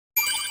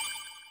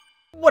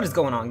What is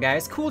going on,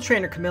 guys? Cool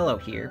Trainer Camilo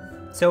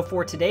here. So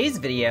for today's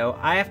video,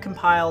 I have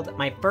compiled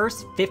my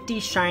first 50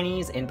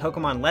 shinies in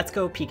Pokemon Let's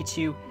Go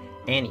Pikachu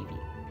and Eevee.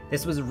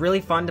 This was really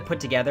fun to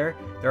put together.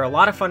 There are a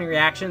lot of funny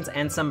reactions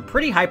and some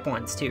pretty hype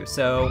ones too,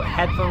 so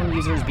headphone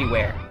users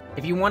beware.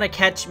 If you want to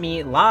catch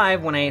me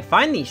live when I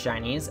find these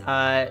shinies,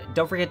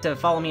 don't forget to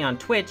follow me on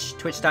Twitch,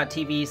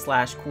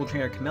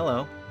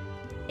 twitch.tv/CoolTrainerCamilo.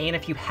 And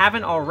if you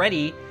haven't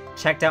already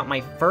checked out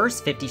my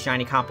first 50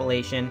 shiny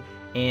compilation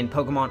in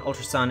Pokemon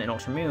Ultra Sun and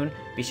Ultra Moon,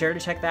 be sure to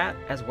check that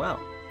as well.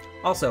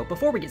 Also,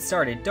 before we get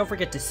started, don't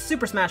forget to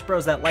Super Smash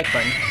Bros. That like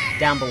button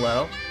down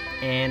below,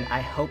 and I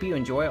hope you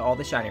enjoy all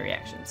the shiny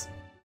reactions.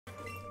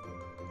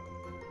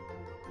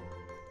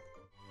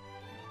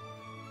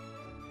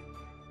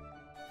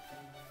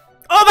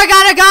 Oh my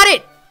god, I got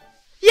it!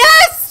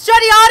 Yes!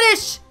 Shiny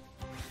Oddish!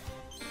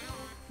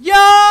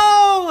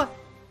 Yo!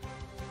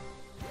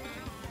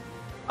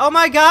 Oh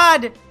my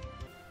god! There's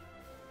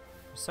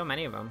so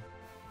many of them.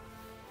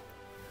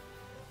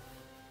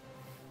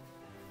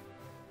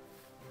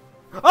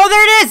 Oh,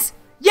 there it is!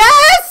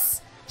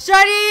 Yes!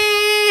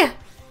 Shiny!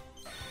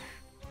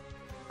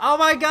 Oh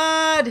my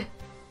god!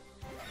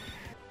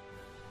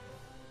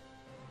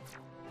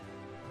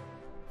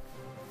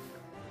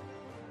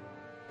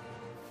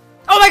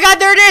 Oh my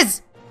god, there it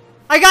is!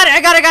 I got it,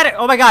 I got it, I got it!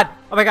 Oh my god,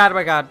 oh my god, oh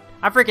my god.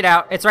 I'm freaking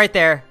out. It's right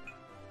there.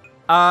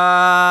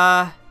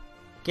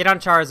 Get on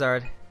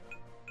Charizard.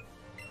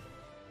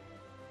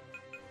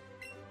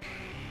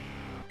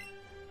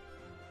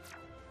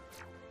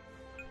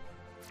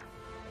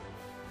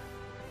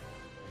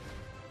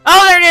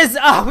 Oh, there it is!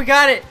 Oh, we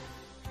got it!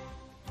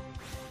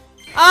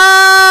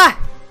 Ah!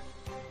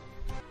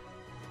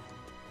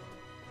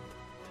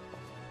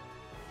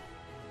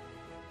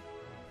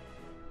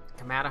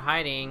 Come out of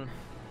hiding.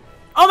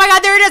 Oh my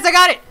god, there it is! I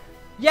got it!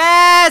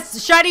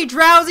 Yes! Shiny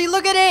Drowsy,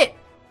 look at it!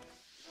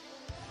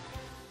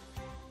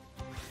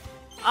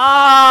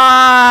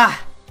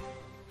 Ah!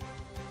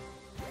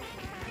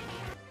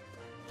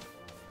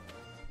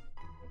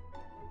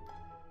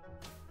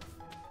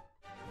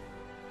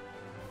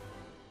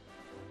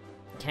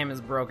 Cam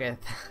is broketh.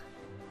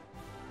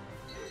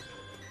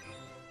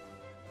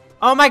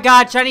 Oh my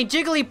god, shiny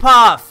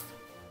Jigglypuff!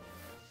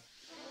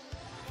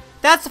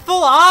 That's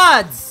full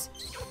odds!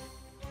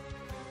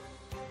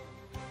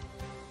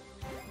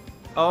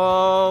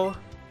 Oh.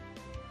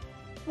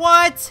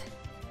 What?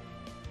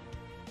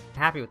 I'm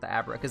happy with the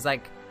Abra, cause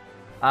like,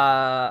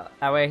 that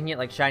way I can get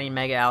like shiny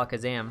Mega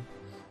Alakazam.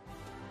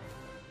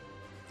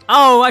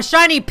 Oh, a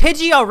shiny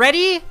Pidgey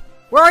already?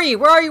 Where are you?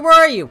 Where are you? Where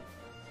are you?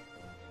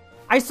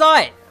 I saw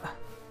it.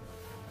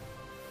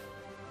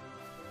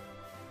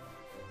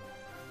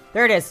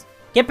 There it is.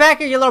 Get back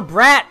here, you little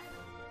brat!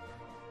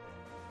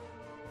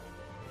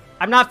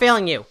 I'm not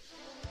failing you.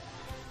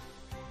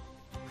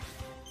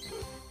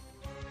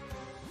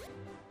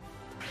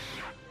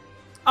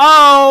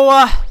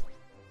 Oh!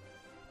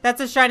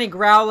 That's a shiny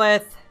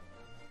Growlithe.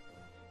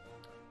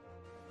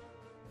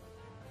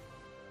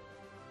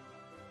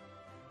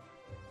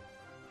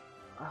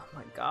 Oh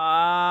my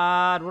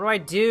god. What do I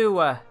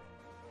do?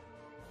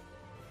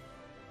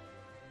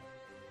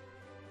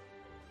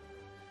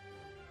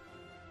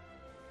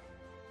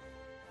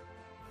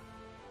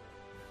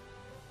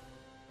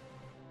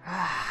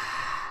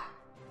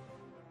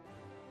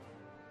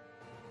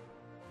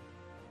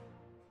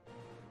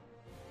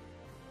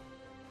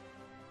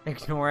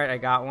 Ignore it, I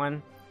got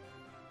one.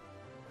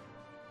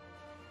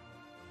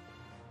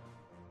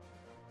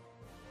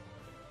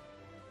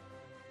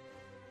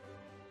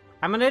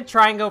 I'm gonna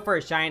try and go for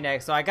a shine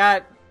deck. So I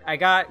got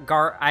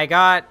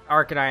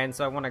Arcanine,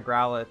 so I want to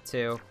Growlithe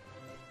too.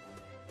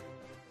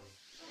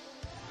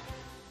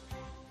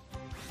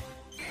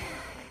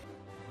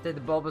 Did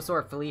the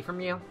Bulbasaur flee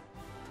from you?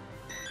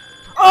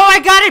 Oh, I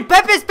got it!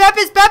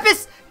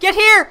 Beppis! Get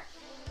here!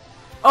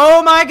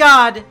 Oh my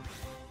god!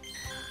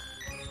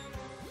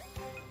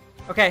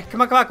 Okay, come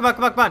on. We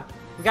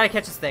gotta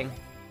catch this thing.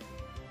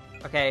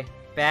 Okay,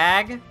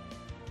 bag.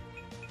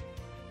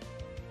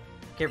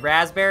 Okay,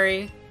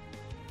 raspberry.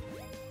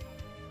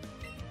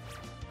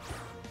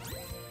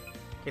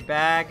 Okay,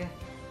 bag.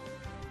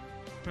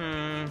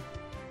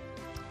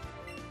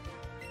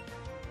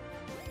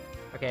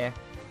 Okay,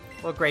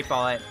 we'll great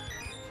ball it.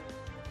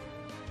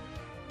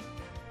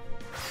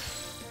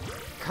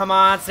 Come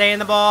on, stay in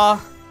the ball.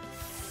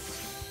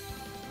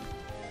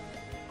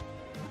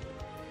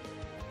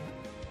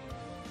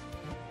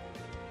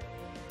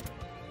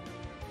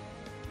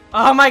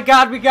 Oh my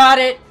god, we got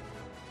it!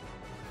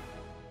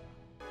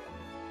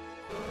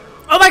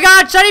 Oh my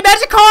god, shiny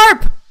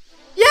Magikarp!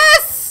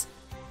 Yes!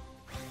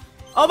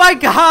 Oh my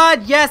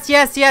god, yes.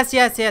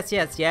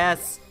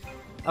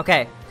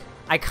 Okay,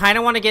 I kind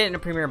of want to get it in a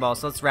Premier Ball,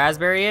 so let's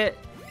Raspberry it.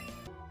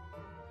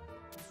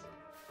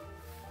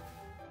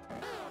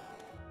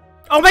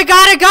 Oh my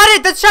god, I got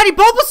it! That's shiny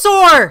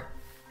Bulbasaur!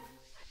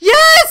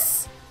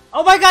 Yes!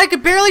 Oh my god, I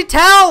could barely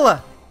tell!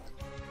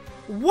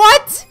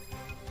 What?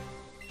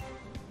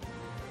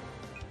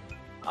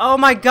 Oh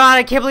my god,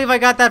 I can't believe I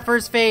got that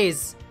first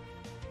phase.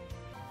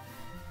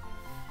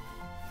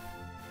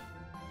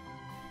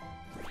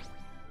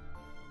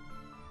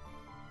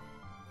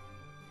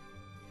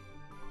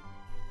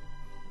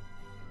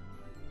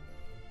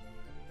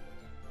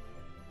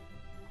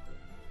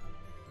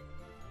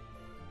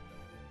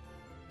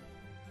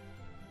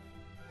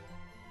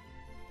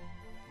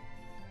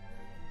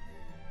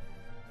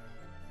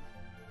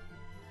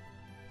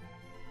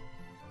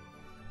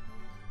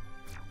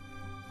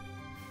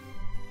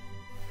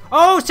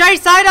 Oh, shiny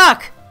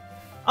Psyduck!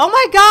 Oh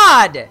my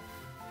god!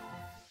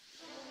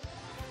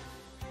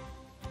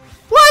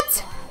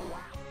 What?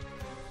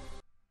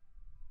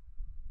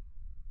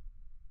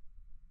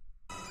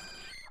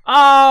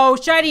 Oh,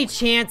 shiny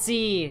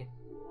Chansey!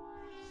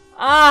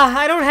 Ah,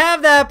 I don't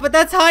have that, but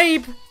that's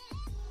hype!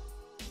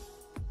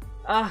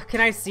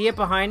 Can I see it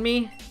behind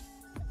me?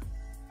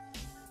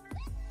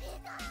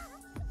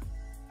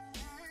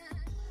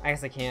 I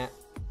guess I can't.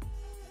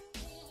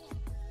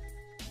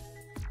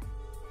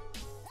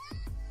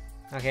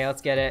 Okay,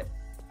 let's get it.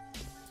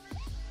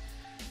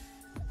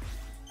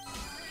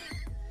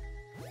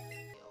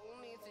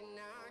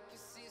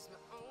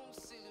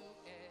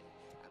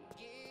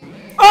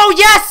 Oh,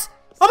 yes!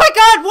 Oh my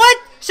god, what?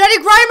 Shiny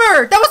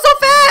Grimer! That was so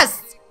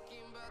fast!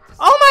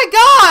 Oh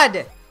my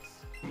god!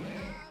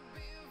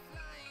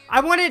 I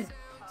wanted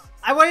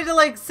to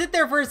like sit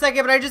there for a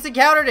second, but I just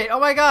encountered it. Oh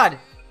my god.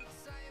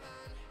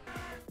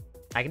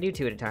 I can do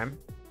 2 at a time.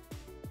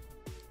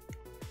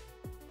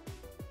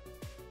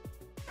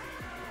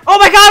 Oh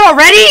my god,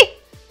 already?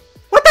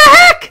 What the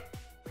heck?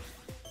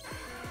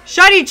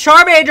 Shiny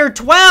Charmander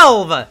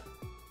 12!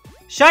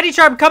 Shiny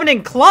Charm coming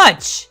in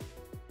clutch!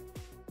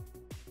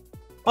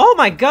 Oh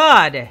my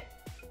god!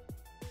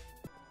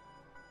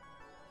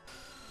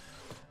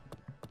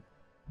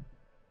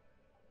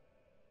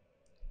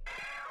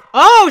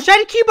 Oh,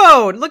 shiny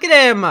Cubone! Look at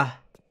him!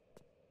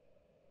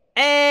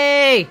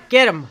 Hey,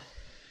 get him!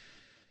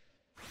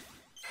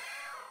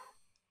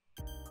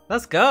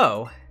 Let's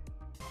go.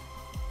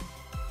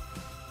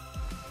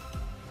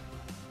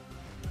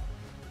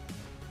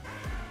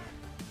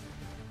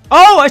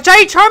 Oh, a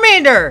shiny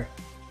Charmander!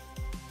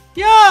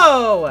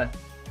 Yo!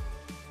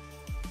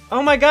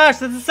 Oh my gosh,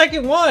 that's the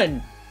second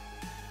one!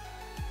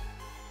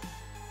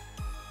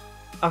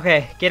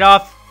 Okay, get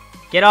off.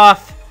 Get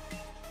off.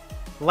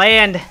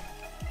 Land.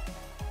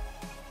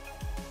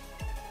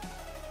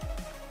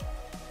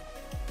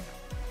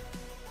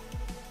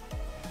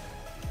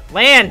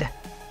 Land!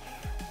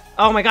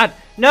 Oh my god,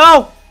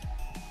 no!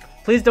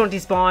 Please don't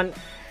despawn.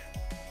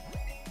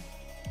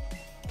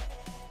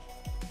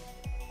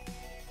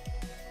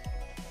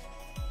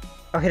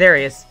 Okay, there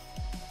he is.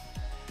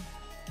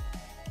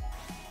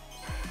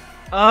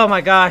 Oh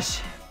my gosh.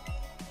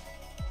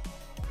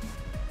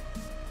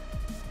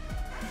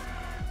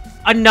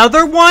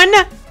 Another one?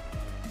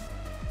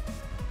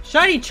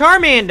 Shiny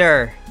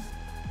Charmander!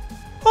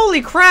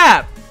 Holy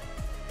crap!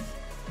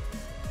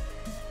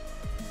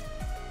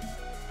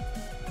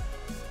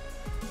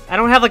 I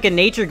don't have like a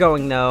nature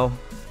going though.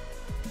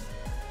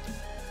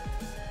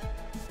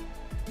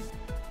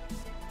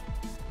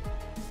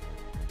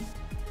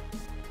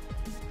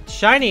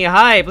 Shiny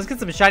hype. Let's get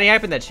some shiny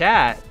hype in the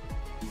chat.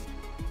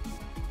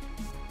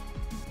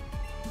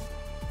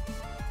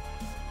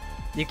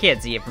 You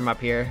can't see it from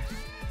up here.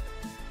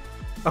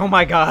 Oh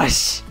my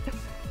gosh.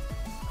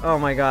 Oh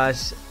my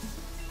gosh.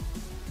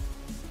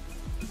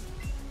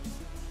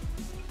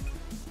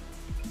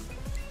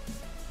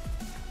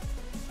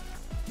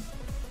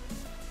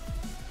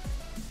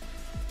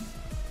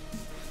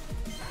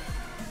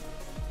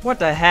 What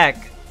the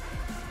heck?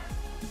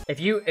 If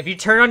you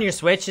turn on your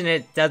Switch and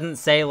it doesn't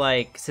say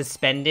like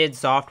suspended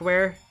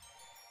software,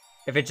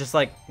 if it's just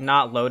like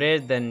not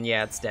loaded, then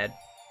yeah, it's dead.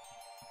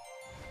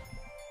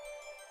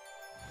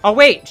 Oh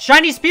wait,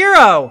 shiny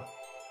Spearow!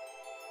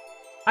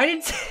 I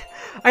didn't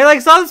I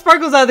like saw the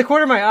sparkles out of the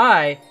corner of my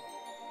eye.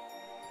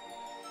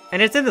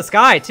 And it's in the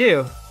sky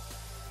too.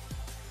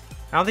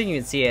 I don't think you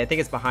can see it. I think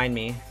it's behind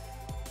me.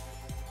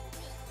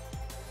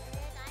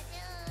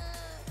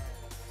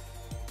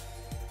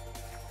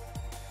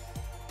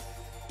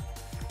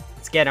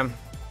 Let's get him.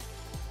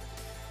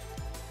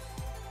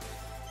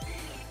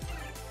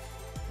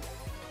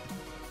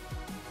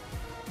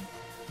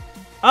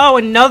 Oh,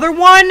 another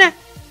one?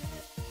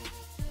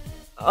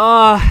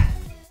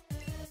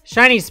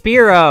 Shiny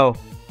Spearow.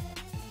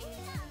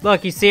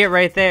 Look, you see it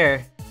right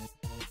there.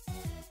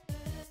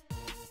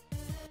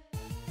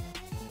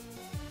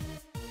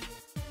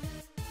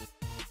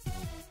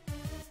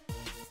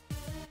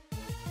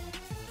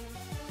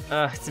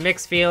 It's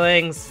mixed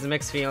feelings. It's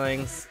mixed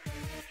feelings.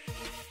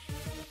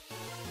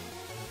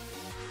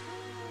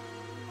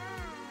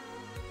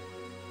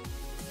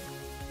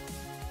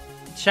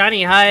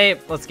 Shiny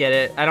hype. Let's get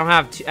it. I don't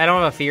have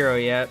a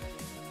Fearow yet.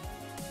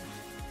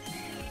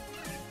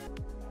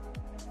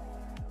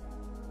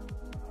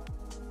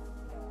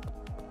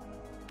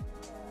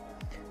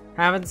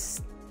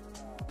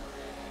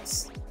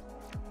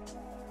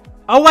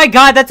 Oh my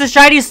god, that's a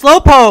shiny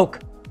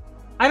Slowpoke!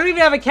 I don't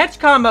even have a catch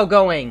combo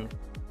going.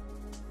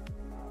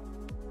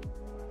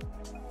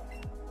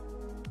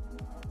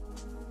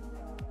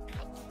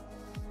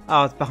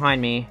 Oh, it's behind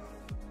me.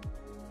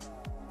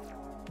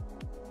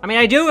 I mean,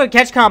 I do have a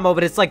catch combo,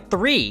 but it's like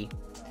 3.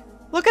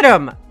 Look at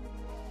him!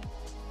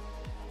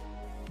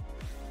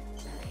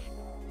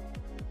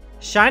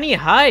 Shiny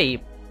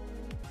hype!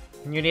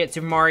 You're gonna get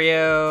Super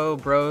Mario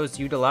Bros.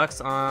 U Deluxe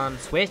on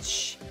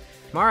Switch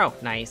tomorrow.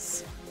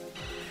 Nice.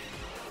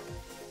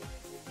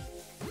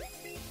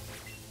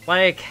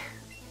 Like,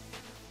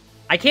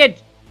 I can't...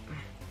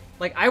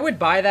 Like, I would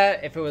buy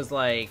that if it was,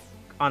 like,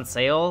 on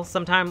sale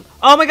sometime.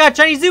 Oh my god,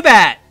 shiny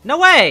Zubat! No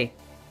way!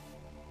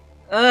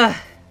 Ugh.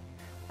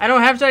 I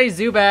don't have shiny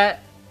Zubat.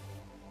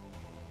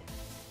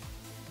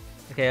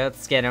 Okay,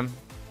 let's get him.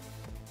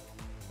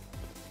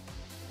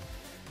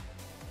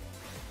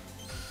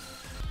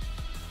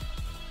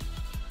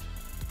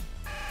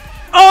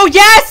 Oh,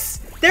 yes!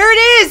 There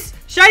it is!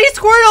 Shiny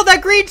Squirtle,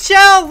 that green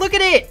shell! Look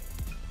at it!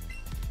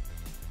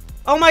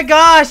 Oh my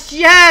gosh,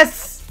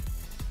 yes!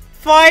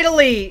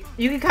 Finally!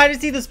 You can kind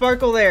of see the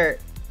sparkle there.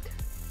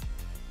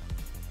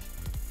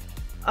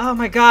 Oh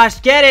my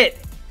gosh, get it!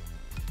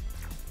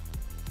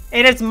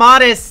 And it's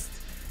modest.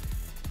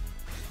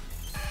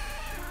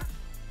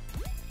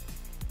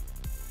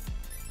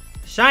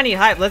 Shiny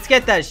hype. Let's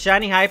get that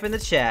shiny hype in the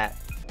chat.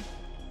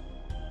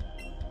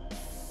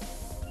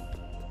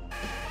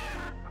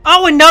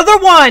 Oh, another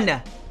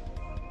one!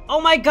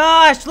 Oh my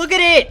gosh, look at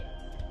it!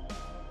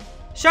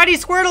 Shiny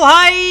Squirtle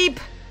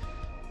hype!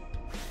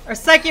 Our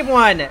second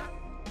one.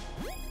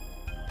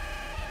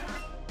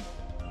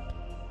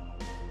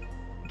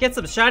 Get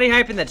some shiny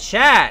hype in the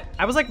chat.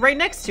 I was like right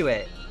next to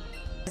it.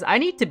 I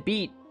need to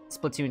beat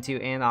Splatoon 2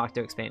 and the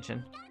Octo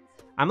expansion.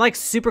 I'm like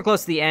super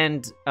close to the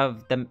end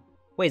of the...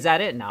 Wait, is that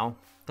it? No.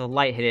 The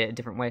light hit it a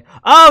different way.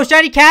 Oh,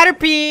 shiny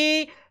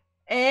Caterpie!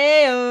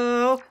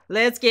 Ayo!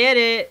 Let's get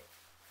it.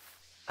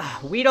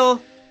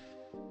 Weedle.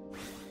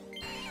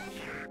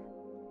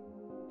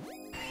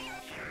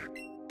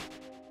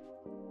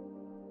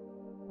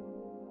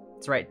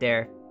 It's right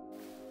there.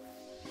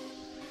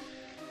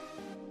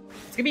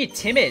 It's gonna be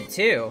timid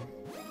too.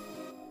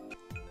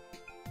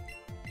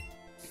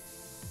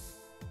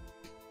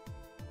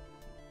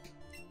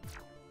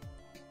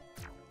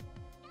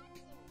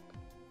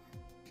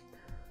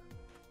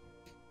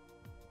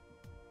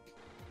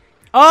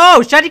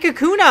 Oh, shiny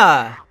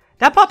Kakuna!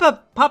 That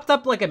popped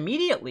up like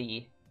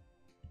immediately.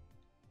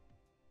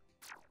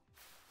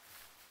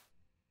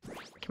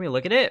 Can we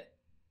look at it?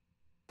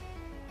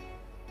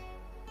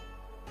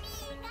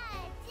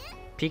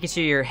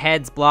 Pikachu, your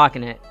head's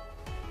blocking it.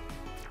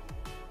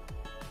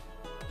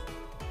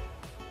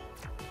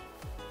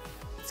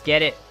 Let's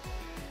get it.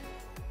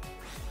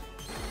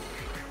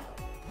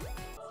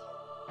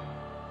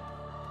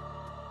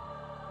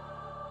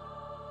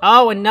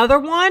 Oh, another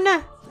one?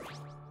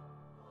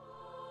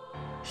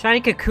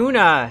 Shiny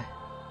Kakuna.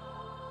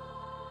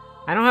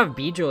 I don't have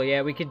Beedrill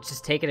yet. We could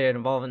just take it and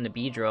evolve into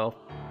Beedrill.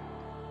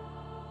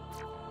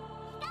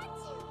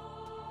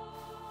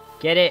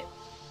 Get it.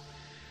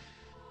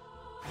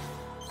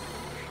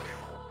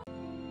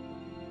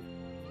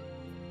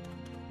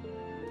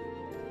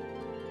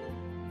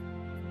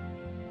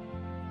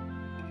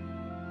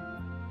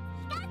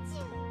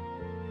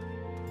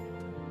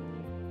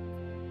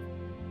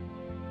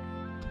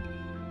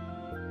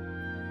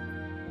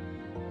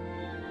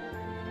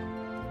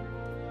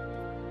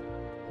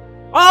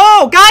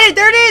 Oh, got it!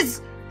 There it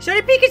is!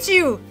 Shiny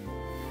Pikachu!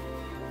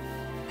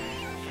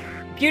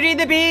 Beauty and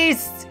the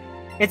Beast!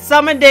 It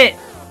summoned it!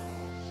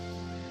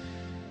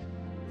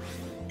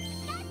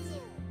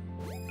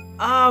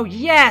 Oh,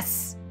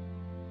 yes!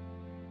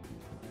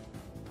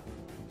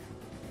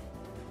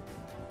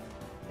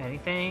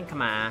 Anything?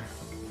 Come on.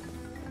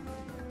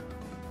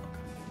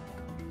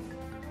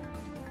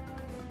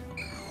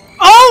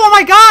 Oh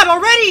my god,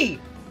 already!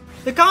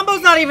 The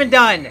combo's not even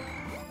done!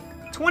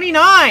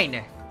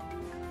 29!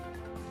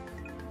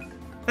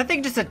 That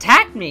thing just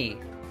attacked me!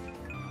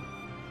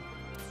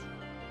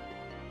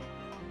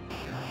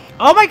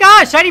 Oh my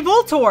gosh, shiny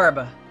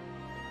Voltorb!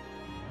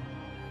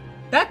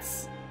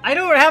 That's... I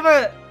don't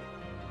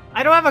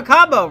have a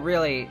combo,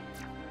 really.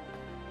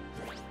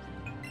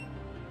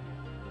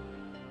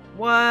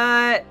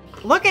 What?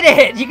 Look at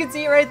it! You can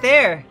see it right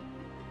there.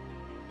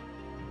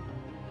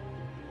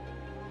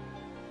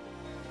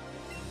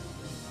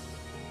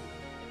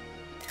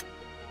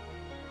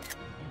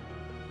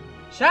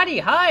 Shiny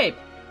hype!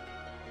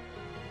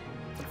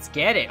 Let's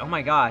get it. Oh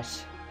my gosh.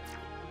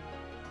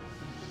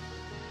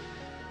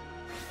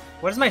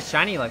 What does my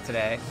shiny look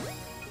today?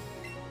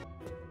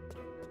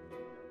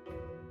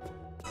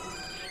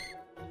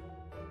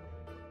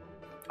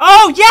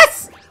 Oh,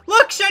 yes!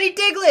 Look, shiny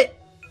Diglett!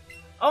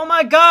 Oh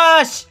my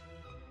gosh!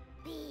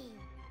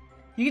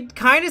 You can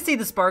kind of see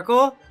the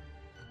sparkle.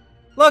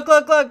 Look,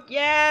 look, look!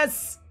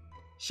 Yes!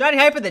 Shiny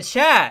hype in the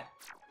chat.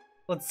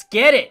 Let's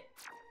get it.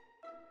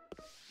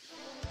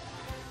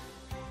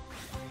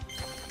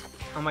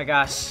 Oh my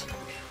gosh.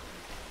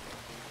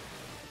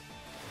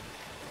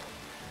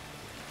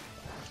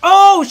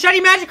 Oh,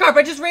 shiny Magikarp!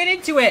 I just ran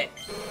into it!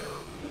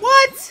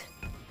 What?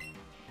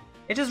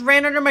 It just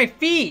ran under my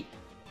feet.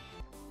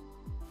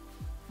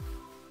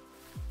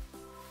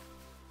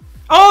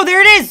 Oh,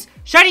 there it is!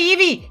 Shiny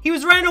Eevee! He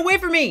was running away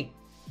from me!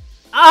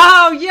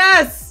 Oh,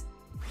 yes!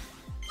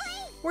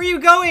 Where are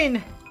you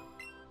going?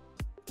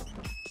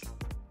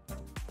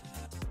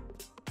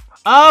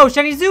 Oh,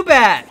 shiny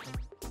Zubat!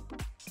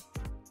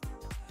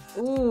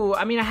 Ooh,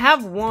 I mean, I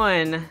have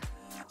one.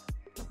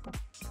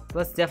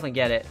 Let's definitely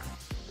get it.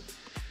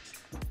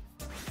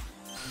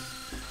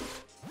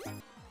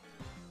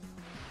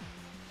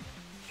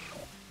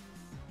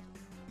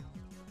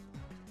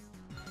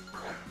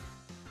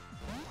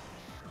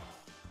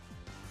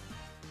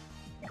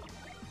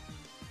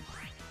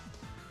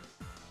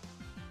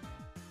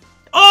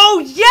 Oh,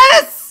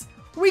 yes!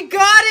 We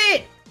got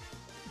it!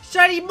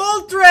 Shiny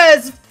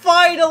Moltres,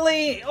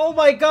 finally! Oh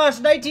my gosh,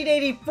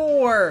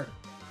 1984.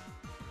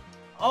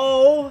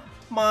 Oh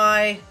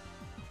my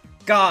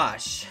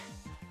gosh.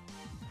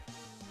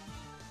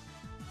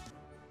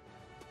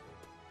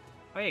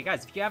 Oh yeah,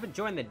 guys, if you haven't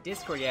joined the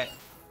Discord yet.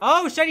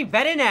 Oh, shiny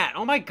Venonat!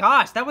 Oh my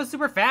gosh, that was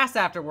super fast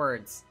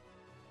afterwards.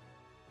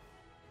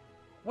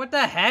 What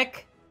the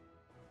heck?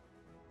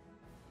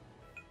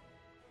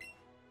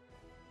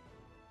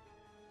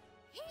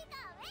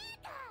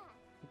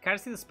 You kind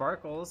of see the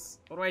sparkles.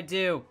 What do I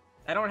do?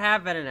 I don't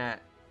have Venonat.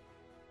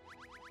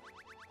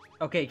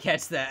 Okay,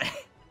 catch that.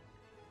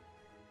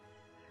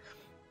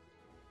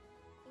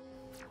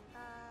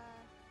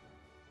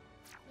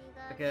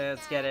 Okay,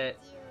 let's get it.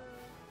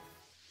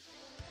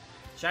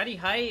 Shiny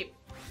hype.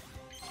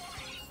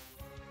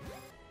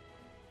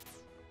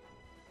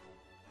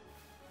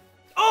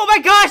 Oh my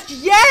gosh,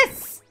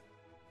 yes!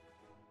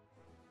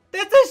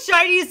 That's a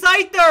shiny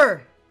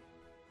Scyther!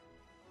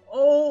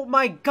 Oh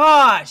my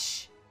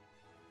gosh!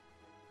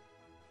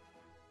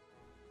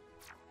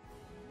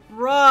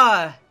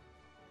 Bruh!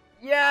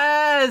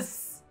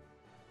 Yes!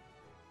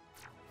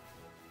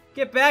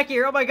 Get back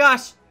here, oh my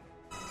gosh!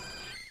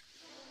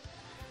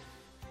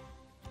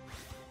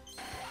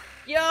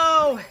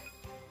 Yo!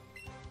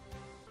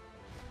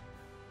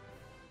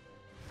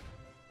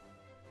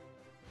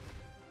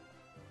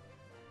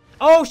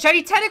 Oh,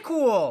 shiny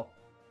Tentacool!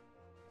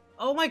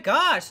 Oh my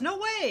gosh, no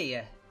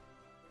way!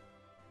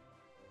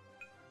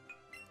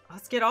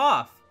 Let's get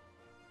off.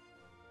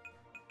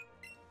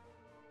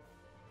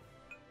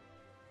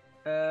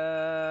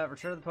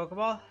 Return to the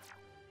Pokeball?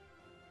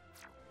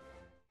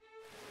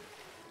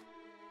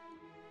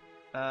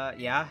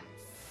 Yeah.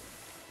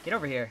 Get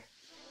over here.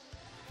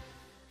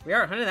 We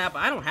are hunting that, but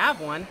I don't have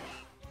one.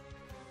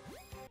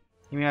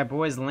 Give me my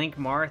boys Link,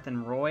 Marth,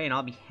 and Roy, and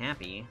I'll be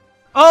happy.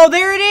 Oh,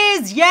 there it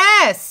is!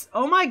 Yes!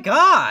 Oh my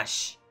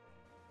gosh!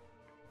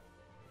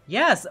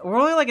 Yes, we're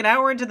only like an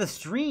hour into the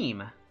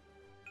stream.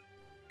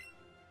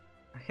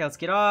 Okay, let's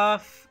get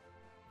off.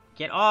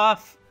 Get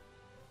off.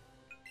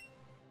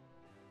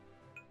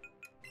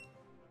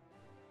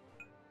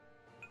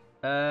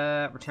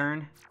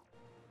 Return.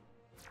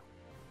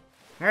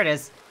 There it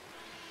is.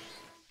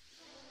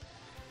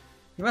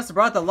 You must have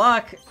brought the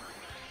luck.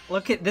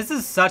 Look at this,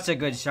 is such a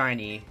good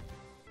shiny.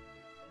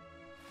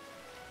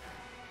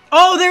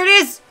 Oh, there it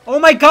is! Oh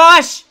my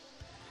gosh!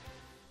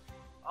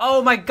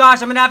 Oh my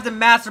gosh, I'm gonna have to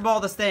Master Ball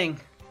this thing.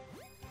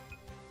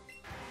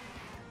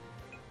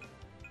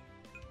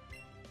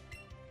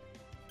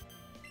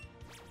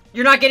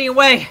 You're not getting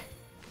away!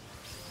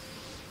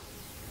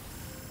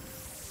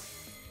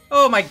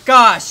 Oh my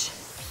gosh!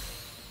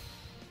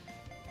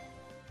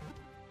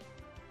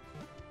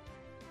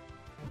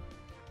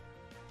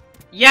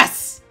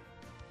 Yes!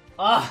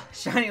 Ah,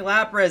 shiny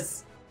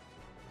Lapras.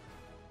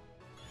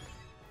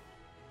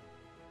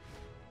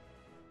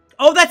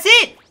 Oh, that's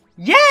it!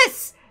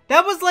 Yes!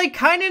 That was like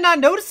kind of not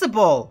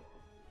noticeable.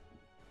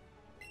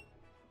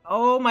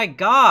 Oh my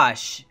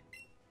gosh.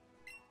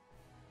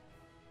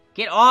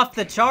 Get off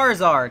the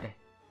Charizard.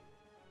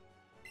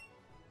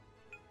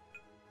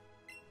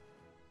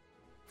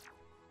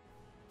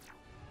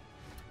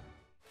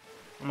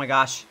 Oh my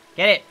gosh.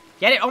 Get it.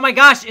 Get it. Oh my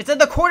gosh. It's in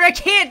the corner. I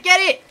can't get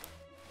it.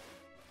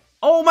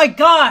 Oh my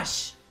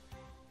gosh.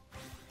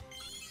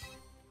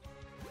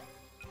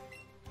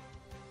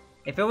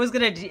 If it was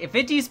gonna, if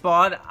it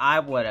despawned,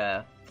 I would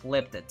have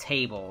flipped the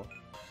table.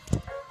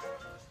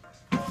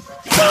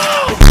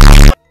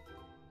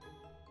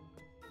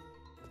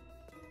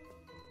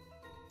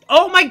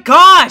 Oh my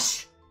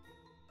gosh!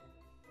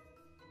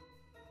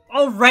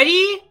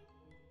 Already?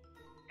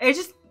 It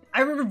just,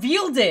 I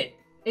revealed it.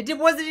 It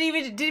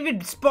didn't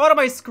even spawn on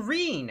my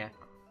screen.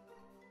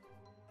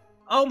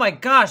 Oh my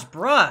gosh,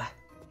 bruh.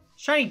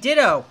 Shiny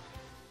Ditto.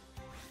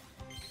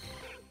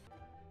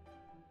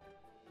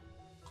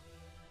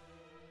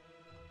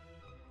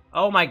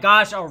 Oh my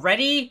gosh,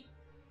 already?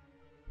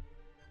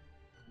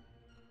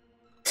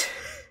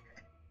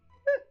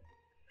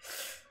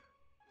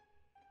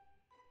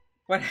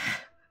 What?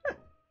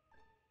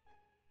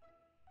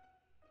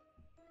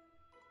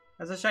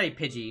 That's a shiny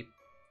Pidgey.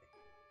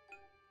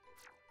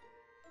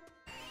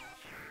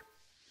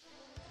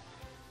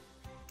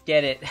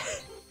 Get it.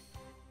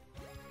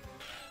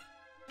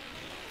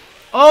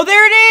 Oh,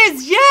 there it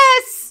is!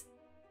 Yes!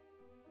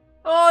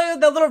 Oh,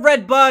 the little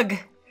red bug.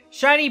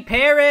 Shiny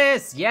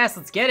Paris! Yes,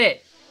 let's get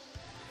it!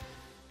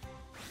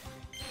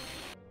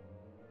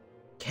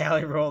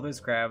 Cali roll, there's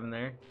crab in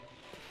there.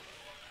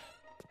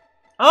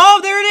 Oh,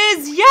 there it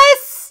is!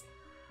 Yes!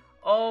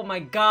 Oh my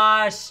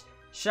gosh!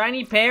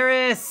 Shiny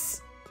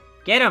Paris!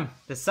 Get him!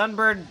 The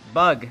sunbird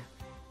bug.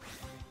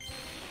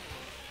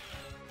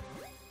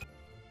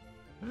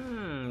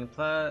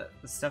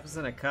 The stuff is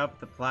in a cup,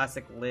 the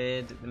plastic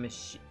lid, the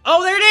machine.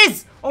 Oh, there it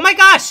is! Oh my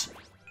gosh!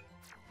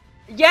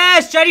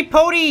 Yes! Shiny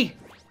Pody!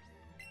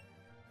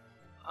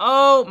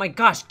 Oh my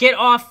gosh, get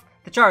off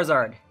the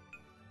Charizard.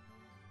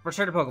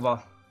 Return to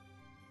Pokeball.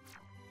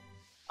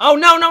 Oh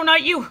no, no,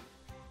 not you!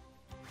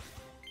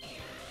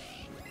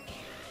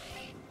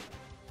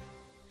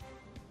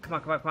 come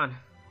on, come on, come on.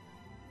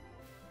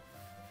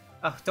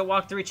 Oh, don't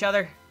walk through each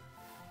other.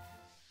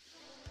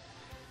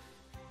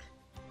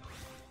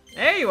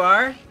 There you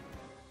are.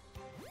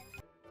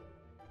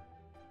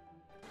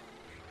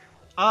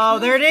 Oh,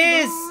 there it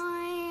is.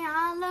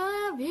 I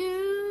love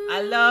you.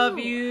 I love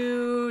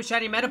you.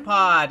 Shiny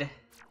Metapod.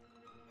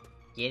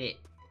 Get it.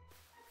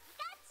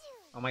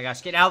 Oh my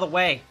gosh, get out of the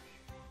way.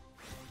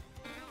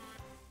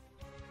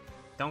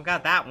 Don't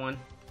got that one.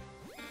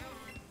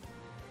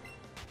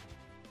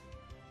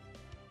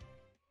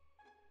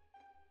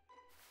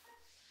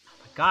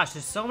 Oh my gosh,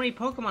 there's so many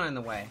Pokemon in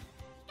the way.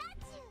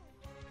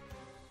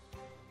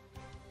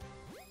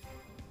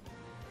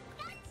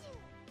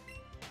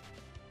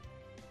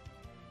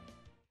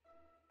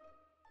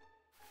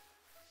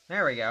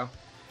 There we go.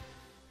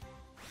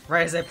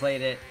 Right as I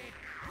played it.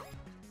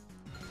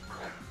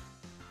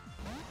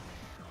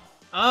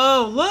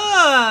 Oh,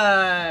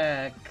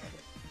 look!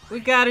 We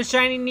got a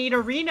shiny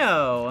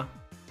Nidorino.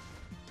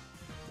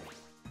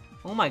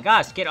 Oh my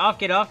gosh, get off,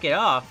 get off, get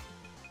off.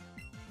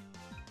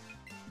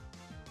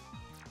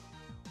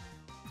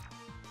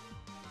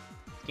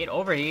 Get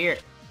over here.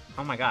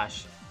 Oh my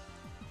gosh.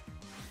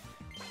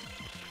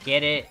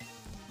 Get it.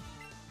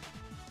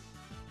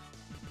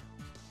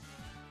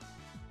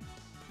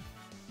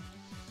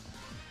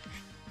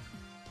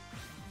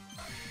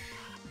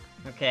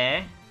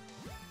 Okay.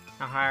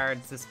 How hard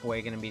is this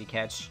boy gonna be to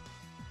catch?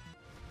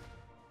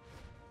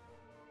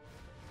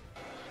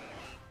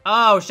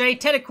 Oh, shiny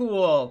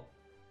Tentacool!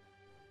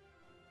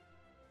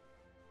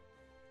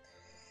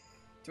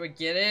 Do I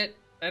get it?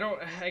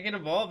 I can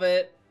evolve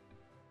it.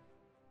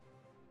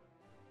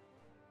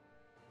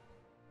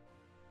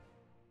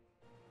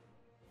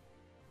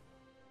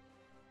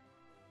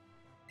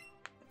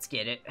 Let's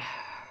get it.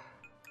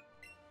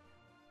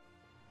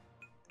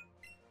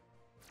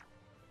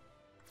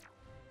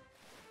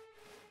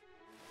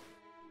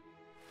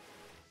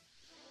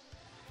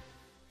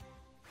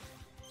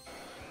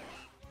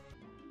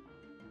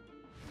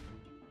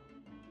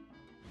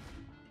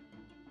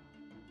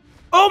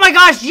 Oh my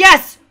gosh,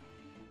 yes!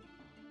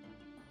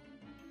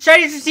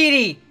 Shiny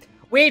Dratini!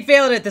 We ain't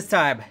failing it this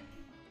time.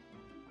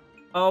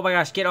 Oh my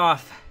gosh, get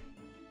off.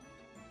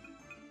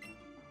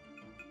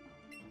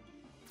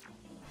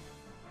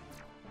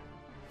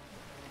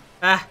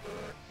 Ah.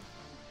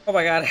 Oh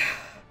my god.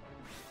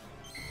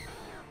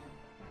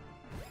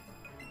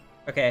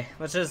 Okay,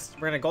 we're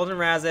gonna Golden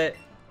Razz it.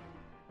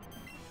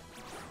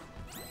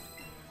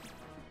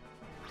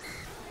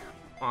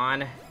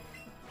 On.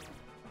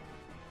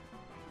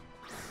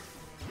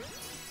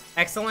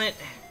 Excellent.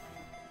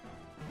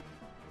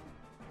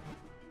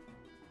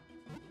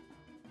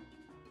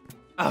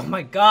 Oh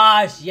my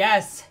gosh,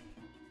 yes!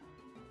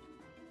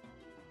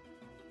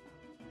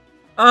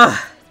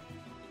 Ugh!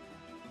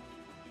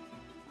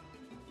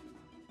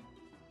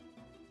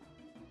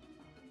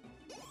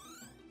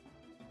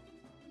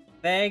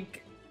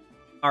 Thank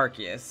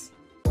Arceus.